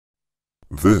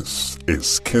This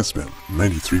is Kessben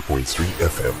 93.3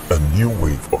 FM, a new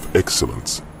wave of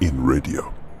excellence in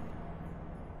radio.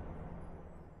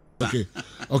 Okay.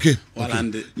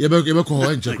 Yebe ko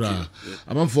ho enchekra.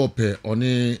 Am for pe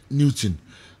oni Newton.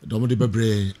 Domo de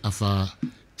bebre afa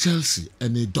Chelsea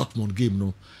any Dortmund game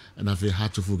no and afa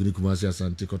Heart of Ogini Kumasi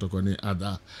Asante Kotoko ni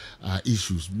other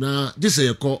issues. Na this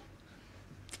e ko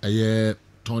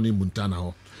Tony Montana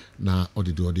ho na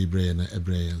odi bre na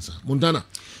ebre yansa. Montana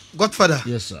Godfather.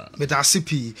 Yes sir. With our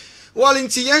CP. Well, in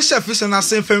Tian Chef is an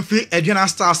same free Adriana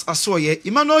Stars Asoye,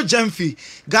 Emmanuel Jemfi,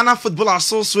 Ghana Football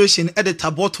Association editor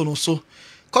Botono so.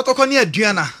 Kotokoni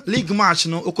Adriana, League match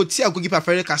no, Okotia Gogipa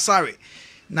Ferre Kasari.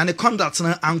 Na ne conduct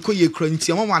na anko ye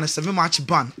kronti 1-7 match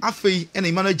ban. Afei and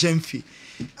Emmanuel Jemfi.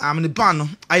 The ban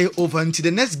I over into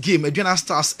the next game Adriana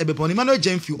Stars ebebon Emmanuel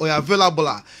Jemfi or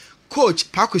available. Coach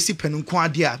Pakwesi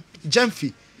Penunkwadia,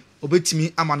 Jemfi,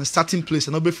 obetimi amana starting place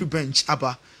and obe free bench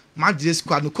aba. Match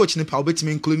squad no coach ne pa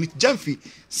obetimi include Jemfi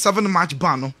 7-match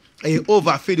ban no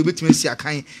over fade obetimi si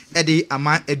akan e dey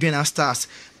ama Adriana Stars.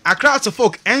 Accra to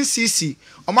folk NCC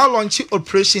oma launch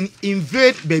operation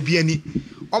invade baby ani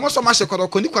omo so ma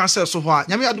shekodo koni kwan se so ho a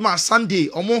nyame aduma Sunday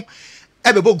omo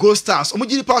ebebo Gold Stars omo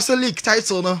gidi Pass League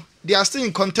title no they are still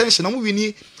in contention omo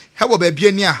wini hewo baby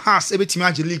ani a has ebetimi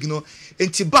age league no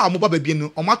enti ba omo ba baby ani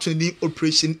omo atoni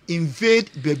operation invade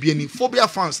baby ani phobia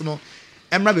fans no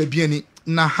emra baby ani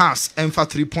na has emfa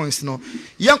 3 points no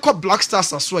yanko Black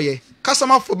Stars asoye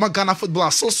kasama for Ghana Football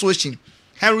Association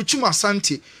Henry Chuma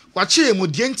Santi wache mu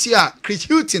dienti a Chris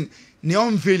Hilton ne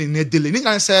unveiling ne dele ni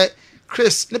kan say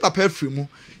Chris ne papa free mu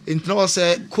enti no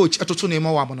say coach atoto ne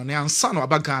ma wa mo no ne ansa no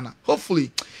aba Ghana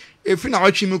hopefully if na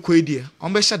watwe mu ko edie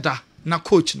on be hyeda na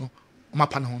coach no o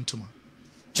mapa ne hontoma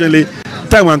actually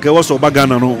time when was aba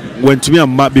Ghana no went to me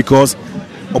am because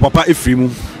o papa e free mu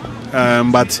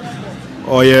but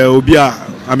oh yeah obia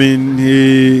I mean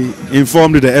he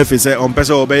informed the FA say on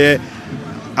person obey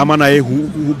amana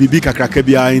who bibi kakraka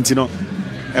bia enti no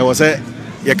e was say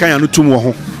ye kan anu tum wo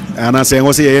ho and I say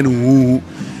was say ye no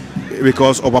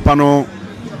because papa no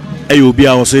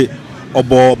obia was say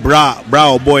obo bra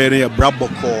obo ye ne bra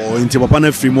boko enti papa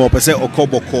na free mu opese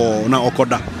okoboko na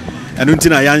okoda enu enti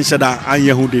na yan shada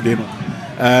anye hu dede no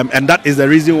and that is the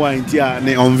reason why enti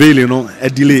ne unveiling no a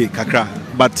delay kakra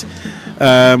but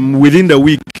within the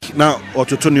week now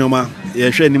ototonioma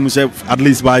ye hwe nim say at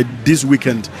least by this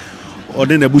weekend or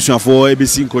then ebusuan for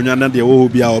ABC nkonya na de wo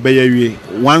bia obeya wie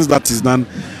once that is done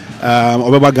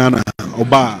obeba Ghana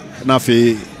oba na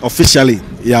fe officially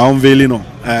unveiling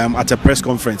at a press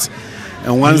conference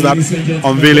and once that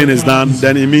unveiling is done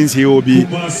then it means he will be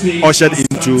ushered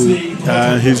into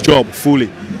his job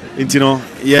fully you know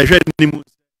ye hwe nim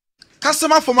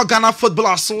customer from Ghana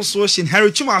Football Association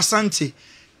Henry Chuma Asante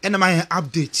and my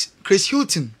update Chris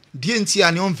Hilton DNT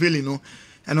and unveiling no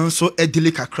and also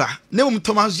Edile Kakra. Name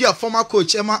Thomas Gia, former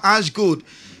coach Emma Ashgold,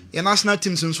 your national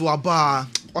team since Waba.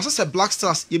 Also said Black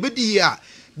Stars, you be here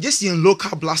just in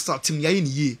local Black Star team ya in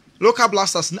ye. Local Black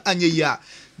Stars na anye ya.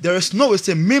 There is no way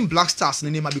say main Black Stars in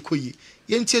the name of Bikoye.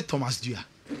 Yente Thomas Gia.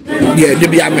 Yeah, they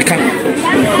be American.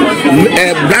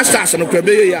 Black Stars no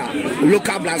kwebe ya.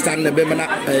 Local Black Stars na be mana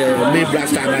main Black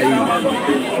Star na yi.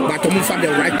 But to find the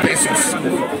right persons.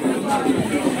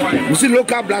 You see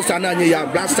local blaster na ya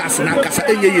blasters na kasa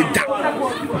enye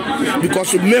da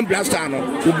because main blaster no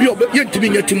will be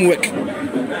yentimi teamwork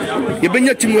you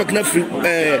be teamwork na free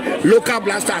local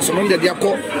blasters no dey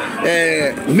call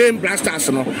main blasters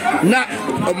no na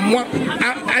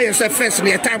ISF first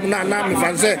near time na me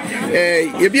fan say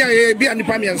e bia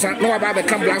nipa miensa na wa ba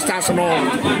come blasters no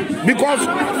because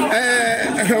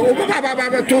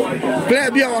baba to play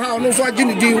bia o ha no so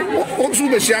agini di o su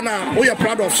be sia na we are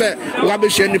proud of say wa be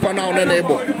sia nipa na on na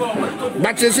ebo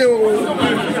but say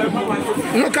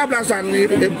local blaster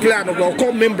play no go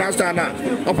come main blaster na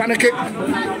o panic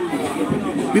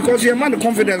because your man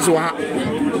confidence wa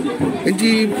and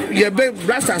the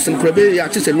blasters in Krebe ya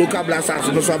just a local blasters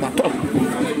no so about top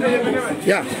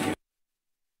yeah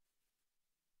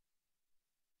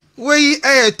we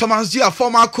Thomas Gia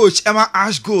former coach Emma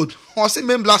Ashgold or say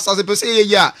main blasters they say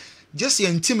yeah just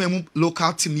your team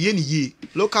local team ye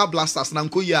local blasters na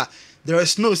nko ya there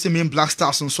is no say main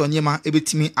blasters so nyema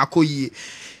ebetimi akoyi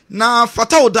na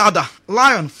Fatah Odada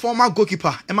Lion former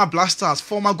goalkeeper Emma Blasters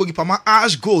former goalkeeper Ma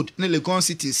Ashgold in Legon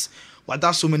Cities what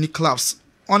that so many clubs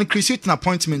on Chris Hilton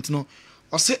appointment no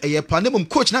or say a year pandemum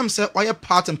coach na say why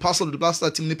part and parcel of the Blaster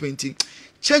team ni painting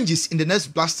changes in the next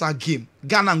Blaster game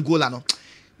Ghana Angola no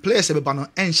players ebe ba no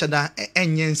enshada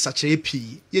enyen sache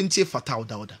pi yentie Fatah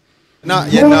Odada na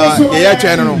ye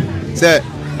twa no say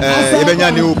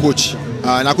ebenya new coach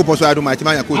na ko poso adu my team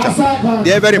anya coach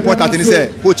they very important thing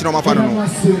say coach no mafa no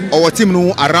our team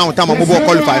no around time mo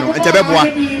qualify no ente be boa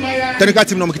technical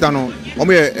team no mo kita no o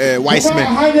me wise men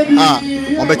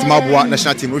o be team aboa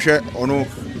national team no hwe ono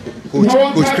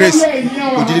coach Chris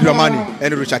coach Didi Dramani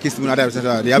and Richard Kessben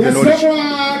they have the knowledge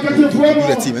to do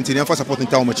the team and they for supporting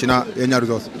town much na enya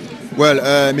results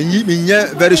well me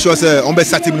very sure say on be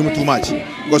start team no too much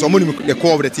because on the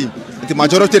core of the team the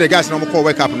majority of the guys no call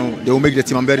wake up no they will make the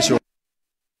team. I'm very sure.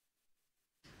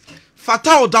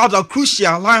 Fatal Dauda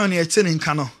crucial Lion here in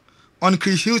Kano on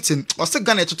Chris Hilton or say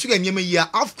Ghana to two year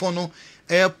AFCON no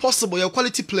possible your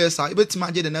quality players are able to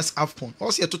manage the next AFCON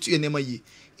or say to 2 year year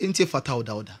into Fatal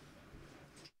Dauda.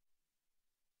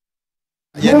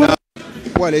 Yeah,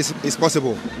 well, it's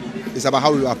possible. It's about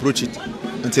how you approach it.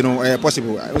 Until no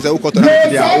possible. I was a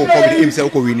COVID him say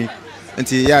winning.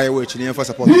 Until yeah, we actually for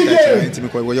support. Until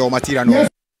me your material no.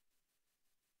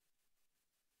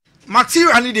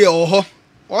 Material need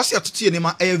or say to 2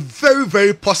 year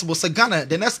very possible. Say Ghana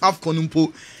the next AFCON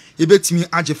mpo yebetimi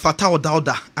age Fatal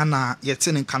Dauda ana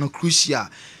yete ne Kano crucial.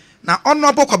 Now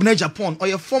honorable Cabinet Japan or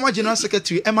your former General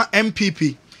Secretary Emma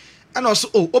MPP and also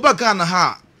Oba Ghana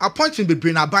ha appointment be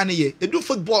bring abane ye they do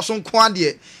football so nko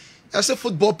ade I say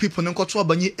football people nko to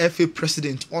abanye FA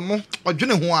president ono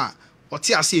odwene ho a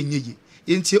ote ase enyeyi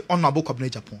yenti honorable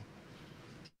Cabinet Japan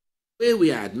where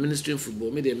we are administering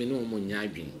football me no mo nya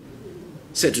adwen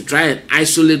say to try and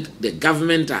isolate the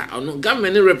government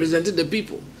government represented the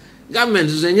people government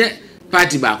is enye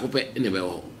party ba ko pe ne be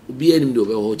ho obi anim de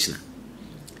obe ho china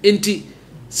enti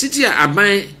city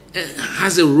aban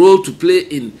has a role to play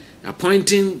in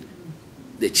appointing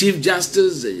the chief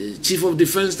justice, the chief of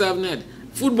defense staff, net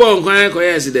football on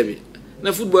yes, Debbie.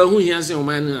 Na football who he say o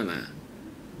man na.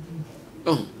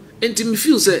 Oh, and me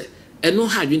feel say and no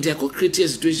hard into create a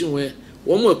situation where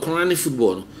one more corner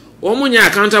football. One more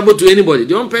accountable to anybody. They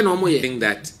don't pay no more thing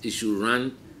that it should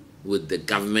run with the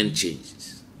government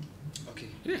changes. Okay.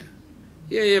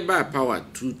 Yeah, by power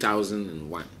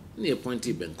 2001. Near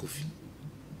appointed Ben Kofi.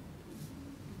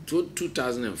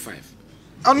 2005.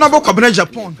 Honorable Cabinet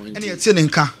Japan any in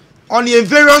nka on the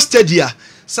various stadia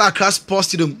Sacra Sports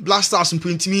Stadium Black Stars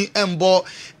mpintimi embo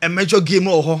a major game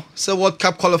or say World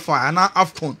Cup qualifier na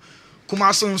AFCON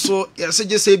Kumaso so yes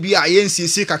just say bia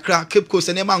NCC kakra Cape Coast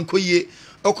and man koye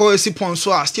okọ esi pon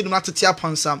so a stadium atetia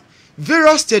ponsam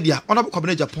various stadia Honorable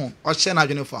Cabinet Japan o che na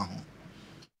adwene fa ho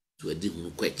to adi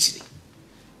hu kwa chiri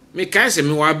me kai se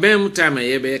me wa bam time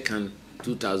e be kan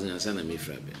 2000 sana me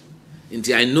frabe.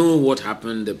 Until I know what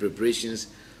happened, the preparations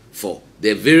for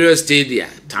the various stadia,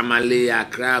 Tamale,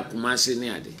 Accra, Kumasi,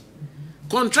 Niade.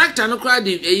 Contractor no crowd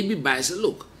be by say,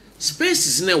 look, space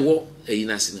is in a war,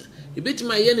 you bet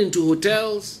my yen into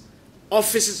hotels,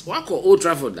 offices, walk or Old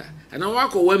Trafford, and I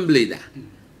walk or Wembley.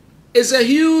 It's a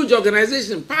huge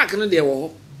organization, park no there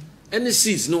war, any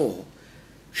seats no.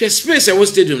 She space a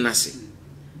stadium nothing.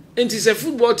 And it's a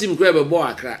football team grab a ball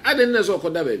Accra. I didn't know so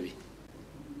that baby.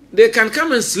 They can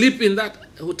come and sleep in that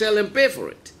hotel and pay for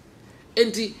it.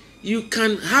 And you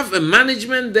can have a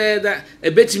management there that a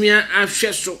bit me have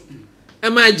share so.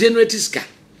 Am I generative?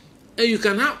 And you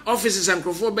can have offices and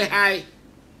control high.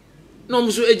 No,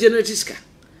 so a generative.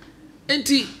 And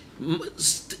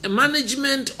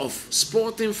management of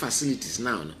sporting facilities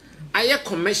now. I a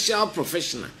commercial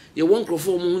professional. You won't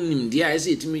control moon the I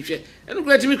say to me. And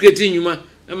let me creating you, ma,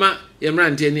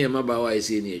 Yamran, Emma Bawa is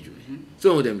in age.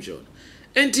 Some of them sure.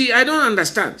 And I don't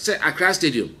understand. Say Accra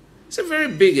Stadium. It's a very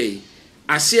big.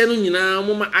 I see no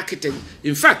mama architect.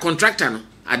 In fact, contractor no,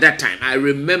 at that time I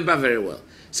remember very well.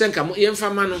 Senka mo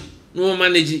yemfa no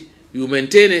manage. You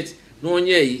maintain it. No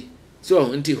nye.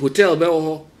 So until hotel be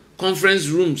ho, conference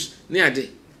rooms near there.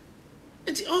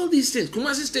 And all these things.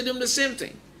 Kumasi Stadium the same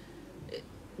thing.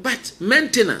 But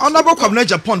maintenance. Honorable Cabinet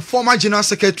Japan former General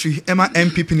Secretary Emma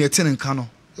MPP near Tenen Kano.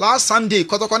 Last Sunday,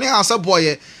 Kotokone House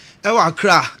boy. Ewa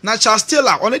Accra na Charles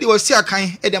Taylor only was see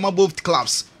akan e dem both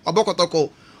clubs obokotoko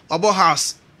obo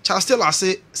house Charles Taylor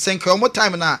say senka omo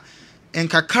time na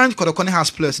enka current Kotokone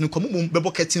house players ni komo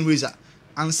bebo curtain raiser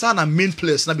ansa na main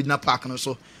players na bidna park no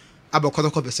so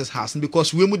abokotoko versus house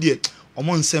because we mu de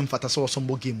omo nsem fata so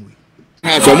sombo game we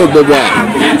house omo bebo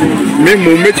me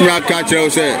mo make me catch you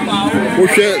say wo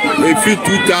hwe e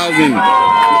 2000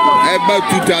 about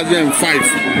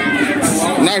 2005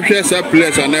 now here's a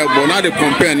place and now they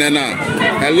compare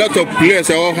now a lot of players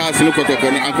all has no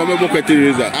Kotokone and come up with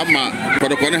the ama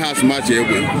Kotokone has match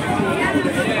every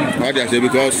what I say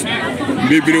because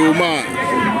baby woman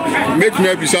make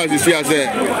me besides see I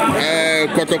say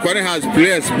Kotokwane has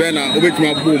players Bena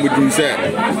Obetuma Boom with say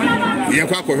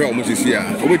Yakako Musisia,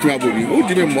 Obetuma Bobi, who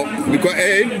did him because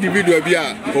individual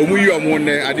Bia, or we are one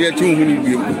day, I dare 2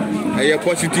 million. A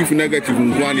positive, negative,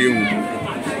 one year.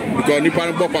 Because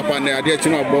Nippon Papa and I dare to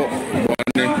know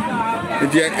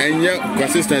and yet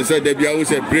consistent said there be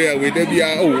always a prayer with there be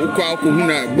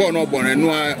born or born and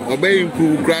no obeying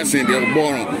grassing the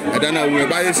born. I don't know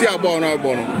where I see a born or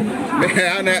born.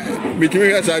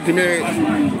 Between us, I to me,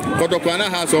 Kotokwana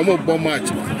has almost bomb match.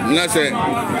 And I say,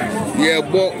 yeah,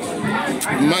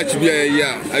 match be a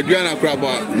year. Adriana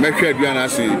Crabba, make sure Adriana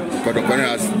see Kotokwana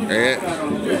has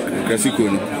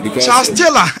because Charles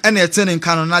Taylor and a turning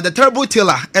canon. Now the terrible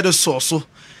Taylor at the source.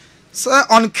 Sir,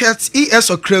 on Cat ES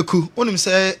or Kreku, on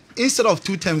say instead of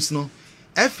 2 times no,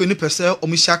 F any per se or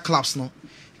Misha claps no.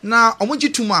 Now I want you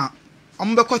to ma,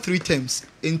 I'm back 3 times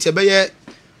in Tebeye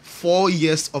 4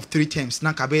 years of 3 times.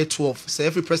 Now Kabe 12. So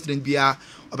every president be a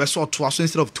beso 12 so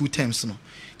instead of 2 times no.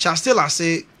 Charles Taylor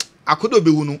say I could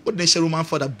be no, what they share roman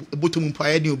for the bottom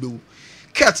pie new bill.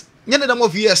 Cat, none of them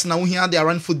of years now here they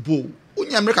run football.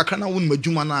 Only America can win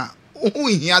Majumana. Who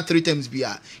in here 3 times be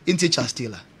a into Charles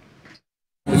Taylor.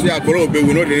 See, I grow up with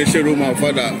no share room my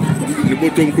father, the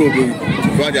bottom club.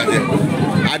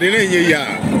 I didn't hear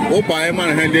Opa Eman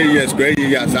 100 years, great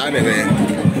years. I never.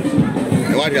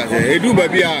 What I say, do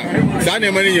baby,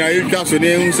 Sunday money, I just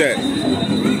name said,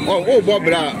 oh,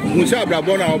 Bobra, Musabra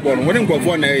Bona, when I'm going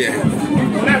for an year.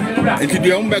 And to the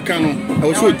Umbacano, I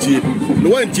was so cheap. The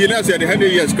one Tina said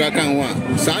 100 years, crack on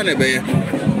one, Sunday.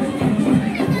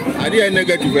 I did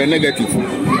negative.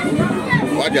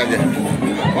 What I say.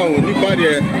 Oh, nobody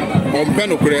on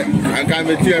Penocre, and can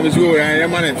be tears go and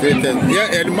man and threaten.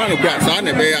 Yeah, and man of grass, son,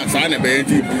 a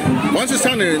bear, once a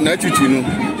son in Natchino,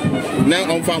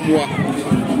 now on Famua.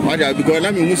 What I because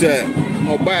I mean, say,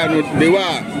 or buy they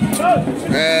were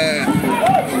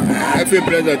every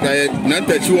president, not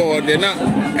that you or they're not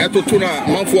at Tuna,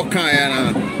 Mount for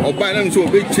Kayana, or buy them so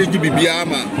big change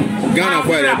Bibiama, Ghana,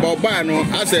 where, but buy no,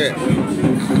 I say.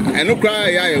 I no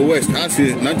cry I West I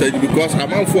say not because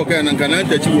I'm on for and can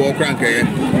touch you or crank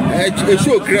a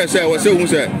show crash I was saying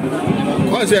say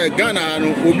Ghana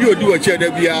will be do a chair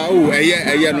there be a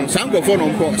year no Sanko phone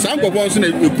on Sanko phone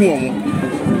in a coon.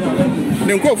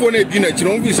 Then go for a dinner, you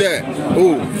don't be say,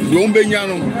 oh, don't be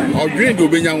young or drink to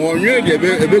be young or read a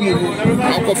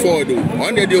alcohol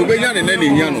on the Obeyan and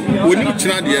any young. We need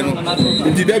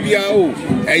Chinadian. Did there be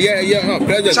a year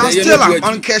present? Still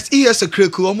on cast ES a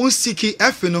crickle, almost sicky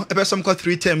Fino, a person got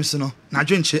 3 times no. Now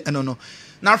drink it and no.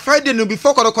 Now Friday no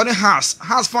before Kotokwane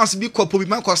has fans be called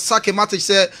Pobimanko Sake Matic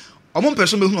said, a one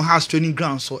person who has training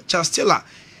ground so Chastilla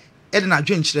Edna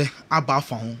drink about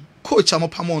phone. Coach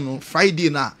Amopamono Friday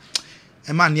na.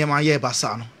 A man near my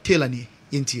Basano, Taylor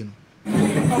Intino.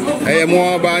 I am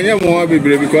more by more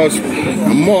because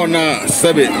more now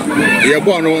 7.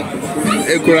 Yabono,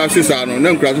 Ecorasano,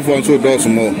 non classified so does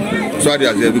more. So I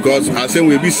say because I say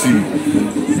we be see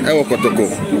Ewa Kotoko.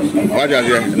 What I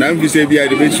say, now we say be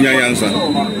the best answer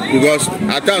because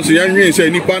at times the young men say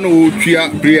Nipano will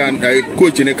pre and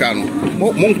coach in a canoe.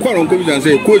 Monquan comes and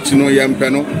say coach no young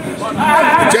penno.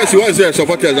 Just was there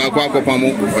supporters are Quaco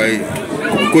Pamo.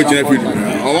 Coach every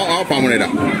our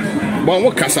permanent. But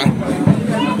what Cassa?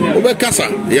 Over Cassa,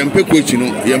 Yampe coach,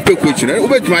 Yampe coach,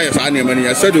 over my son, money.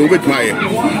 I said, over my.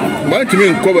 But to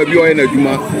me, cover your energy,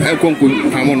 and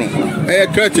conclude Hamono. A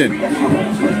curtain.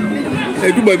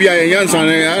 A do baby, a young son,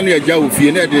 and a job of the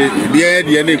end,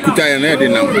 Kuta and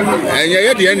Edinam. And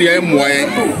yet the end,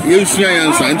 you see,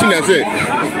 and son, until I say,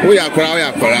 we are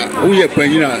Kora, we are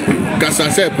Penina,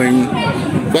 Cassa said Penny.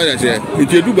 But I say,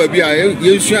 if you do baby,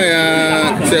 you say,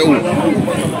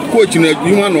 coach in a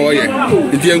human or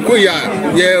if you inquire,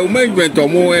 yeah, management or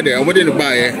more there, I wouldn't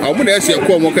buy it. I would ask you a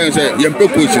call, can say, Yampo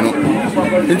coach.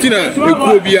 Until it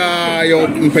could be your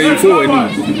paying for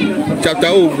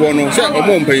chapter 1 say, or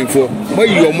more paying for. But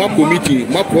your mock committee,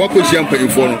 mock coach, I'm paying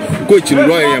for coaching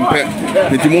lawyer and pet,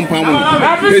 the Timon Palm.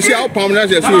 They say, our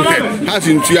permanent has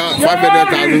in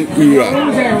 500,000 euro.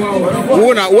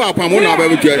 Who are Pamona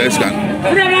able to understand?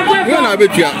 You know, I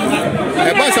bet you.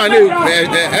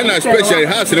 And especially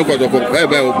has no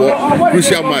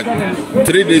crucial match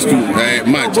 3 days to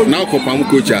match. Now, Kopam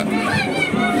coach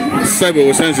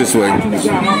 7 senses way.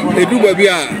 They do baby.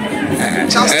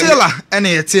 Chastilla and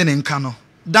a tin in Cano.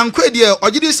 Danquedia,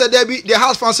 or did you say there be the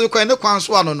house fancy coin no quan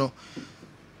swallow no?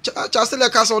 Chastilla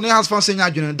Castle on the house fancy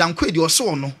Najan, Danquedia or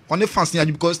so no, on the fancy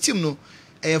because Tim no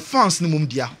a fancy mum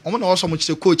dear. I want also much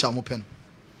to coach I'm open.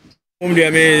 Because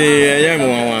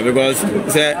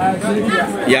say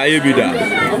yeah you be that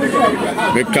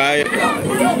because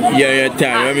yeah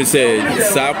time let me say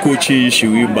sa coach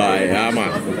issue we buy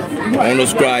ama on the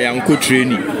square young coach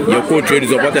training your coach training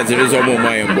support as a result of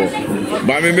my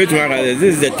but me this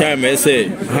is the time I say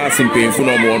has some painful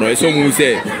no more no so we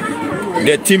say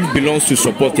the team belongs to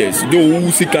supporters though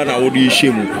who see can awodi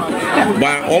shame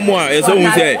but omo as we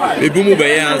say ebimu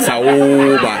be answer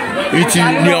over it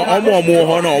ni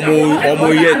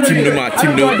omo ye team no ma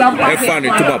team no e fa ne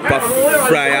to ba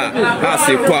fryer has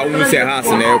e kwa who say has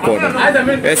na e ko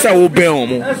no e say wo ben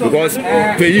omo because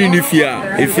pay ni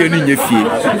fia e fie ni nye fie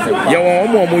ye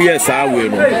omo ye sa we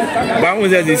no ba who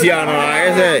say this year no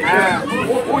e say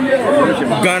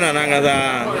Ghana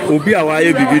nangaza obi a wa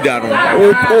ye bibi da no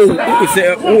o say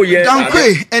o ye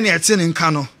dankwe ene ete ne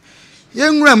nka no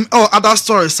yenwram other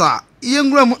stories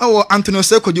yenwram Antonio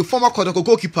Sekoju former Kodoko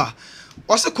goalkeeper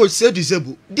also coach say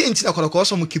disable dey ntina Kodoko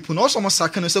also mo keep no also mo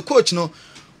sack no say coach no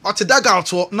o te dag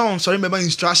out no on sorry remember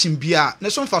instruction bia na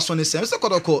so mfa so ne say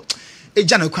Kodoko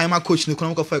eja na kwan ma coach no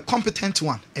kono for a competent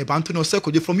one e ba Antonio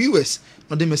Sekoju from US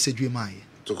no the message we mai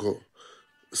to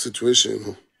situation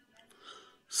no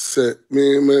say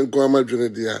me go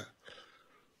amadwene dia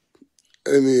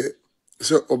any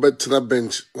so obetina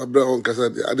bench wabra on kasa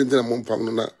dia adintina mompam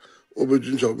no na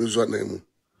obedwunja obezu anamu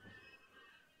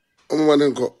omane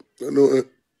nko no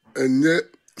enye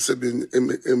se be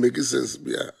make sense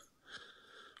bia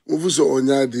mufuso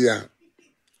onya dia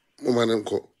omane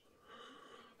nko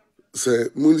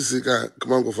se munisika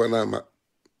kamango fana ma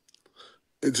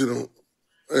etino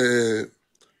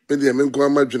media menko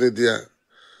amadwene dia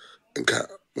nka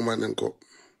omane nko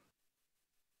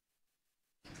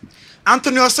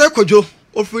Antonio Sekoju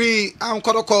ofri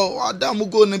Kodoko Adamu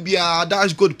go na bia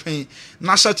dash good pain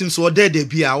national team so there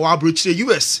bia wa abrochire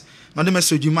US na the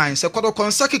message you mind say Kodoko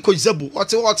nsaki coach Zebu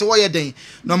what ye den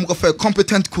na mo for a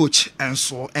competent coach and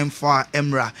so emfa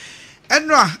emra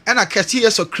ena keti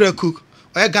yeso Kraku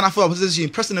or Ghana for opposition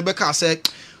president Beka say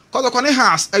Kodoko ne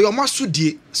has e yo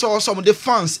masudie so some the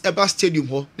fans eba stadium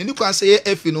ho ni kwan say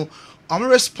F no our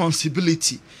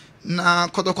responsibility na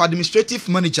Kodoko administrative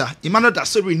manager Emmanuel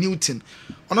Dasori Newton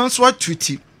on also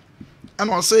tweet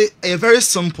and I'll say a very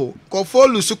simple call for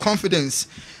lose confidence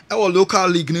our local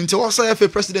league into also FA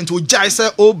president who jai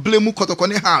say blame Kodoko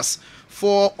ne has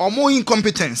for omo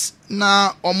incompetence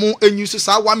na omo enyusu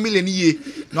sa 1 million ye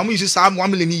na omo yusu sa 1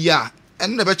 million year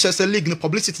and never chess league no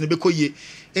publicity ne beko ye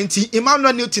enti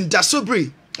Emmanuel Newton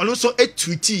Dasori also a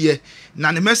tweet ye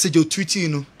na the message o tweet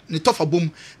no ni tofa bom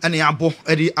ene abo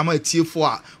edi ama etiefo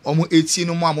a omo eti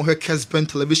no mo amohwe Kessben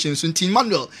television so nti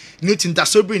Emmanuel Newton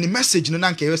Dasori ni message no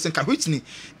na nka yesen ka whitney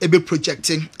ebe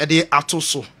projecting edi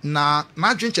atoso na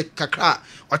madwenche kakra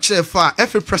o chefa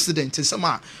every president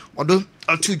sama odo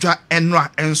atudwa enra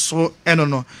enso eno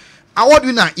no award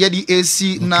winner yedi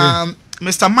AC na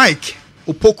Mr Mike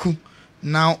Opoku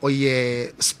now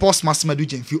oye sports master Madu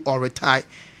Jemfi or retire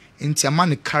into a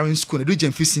man current school na do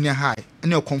Jemfi senior high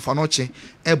ene o konfa no che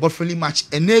e ball friendly match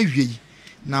ene awie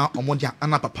na omodia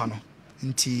ana papa no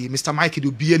nti Mr Mike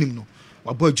do bie nim no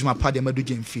wa boy djuma pa de Madu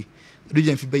Jemfi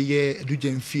be ye do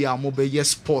Jemfi a mo be ye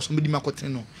sports mo di makoten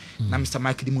no na Mr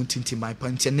Mike di montinti my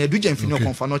point na do Jemfi no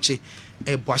konfa no che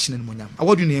e bo ahye no monyam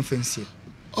award you no fancy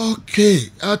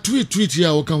okay tweet here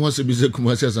o kan wase bi se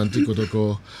kumasi asante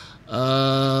Kodoko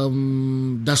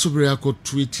Dasori ako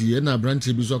tweet here na branch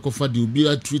bi so akofa de obi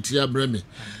a tweet here breme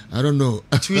I don't know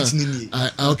tweet nini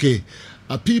okay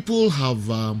people have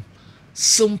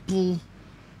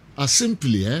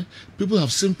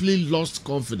simply lost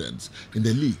confidence in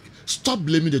the league. Stop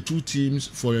blaming the two teams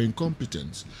for your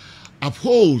incompetence.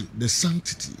 Uphold the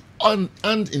sanctity and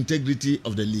integrity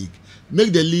of the league.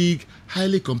 Make the league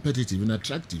highly competitive and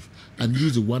attractive and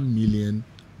use the $1 million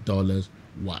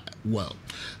well.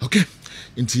 Okay.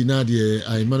 Intina de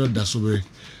Emmanuel Dasori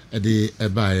de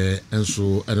ebaye and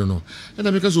so I don't know.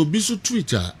 And because obiso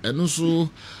Twitter and also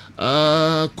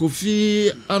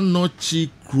Kofi Anochi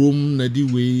Chrome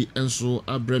Nadiwe and so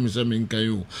Abraham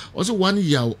Kayo. Also 1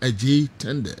 year a J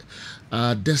tender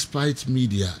despite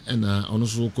media and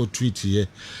also ko tweet here.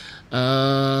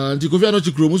 The Kofi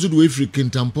Anochi Chrome also do free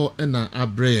Kintampo and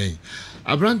Abraham.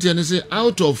 Abraham say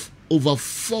out of over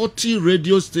 40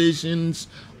 radio stations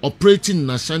operating in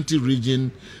Ashanti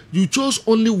region, you chose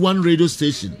only one radio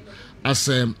station as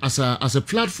a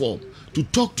platform to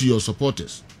talk to your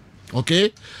supporters.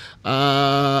 Okay?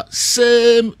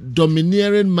 Same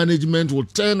domineering management will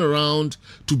turn around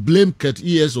to blame Ket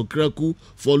ES Okraku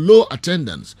for low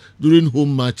attendance during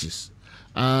home matches.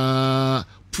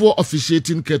 Poor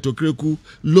officiating Ket Okraku,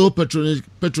 low patronage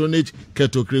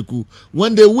Ket Okraku.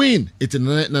 When they win, it's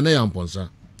Nana Yamponsa.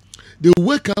 they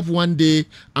wake up one day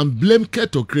and blame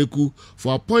Keto Kreku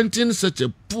for appointing such a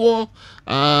poor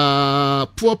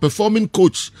performing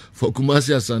coach for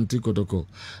Kumasi Asante Kotoko.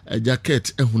 A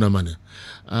jacket ehunamane.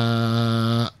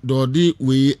 Dodi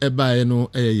we eba no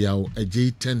yaw a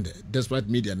J tender despite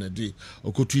media na di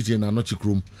oko tweet na anochi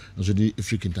room so di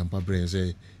freaking Tampa brain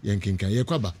say yankin kan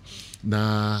yekwaba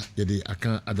na yede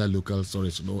aka other local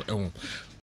stories no